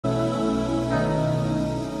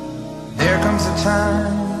comes a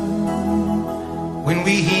time when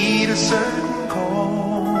we heed a certain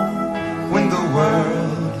call, when the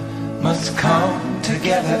world must come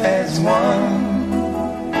together as one.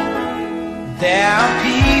 There are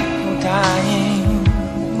people dying.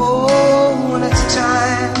 Oh, when it's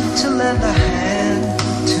time to lend a hand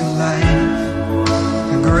to life,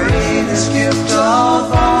 the greatest gift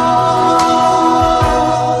of all.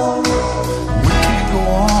 We can't go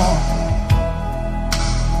on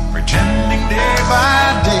pretending day by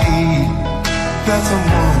day that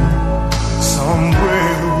someone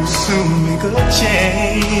somewhere will soon make a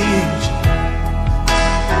change.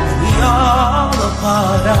 We all a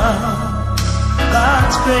part of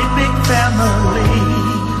God's great big family.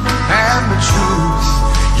 And the truth,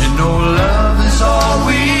 you know, love is all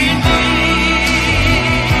we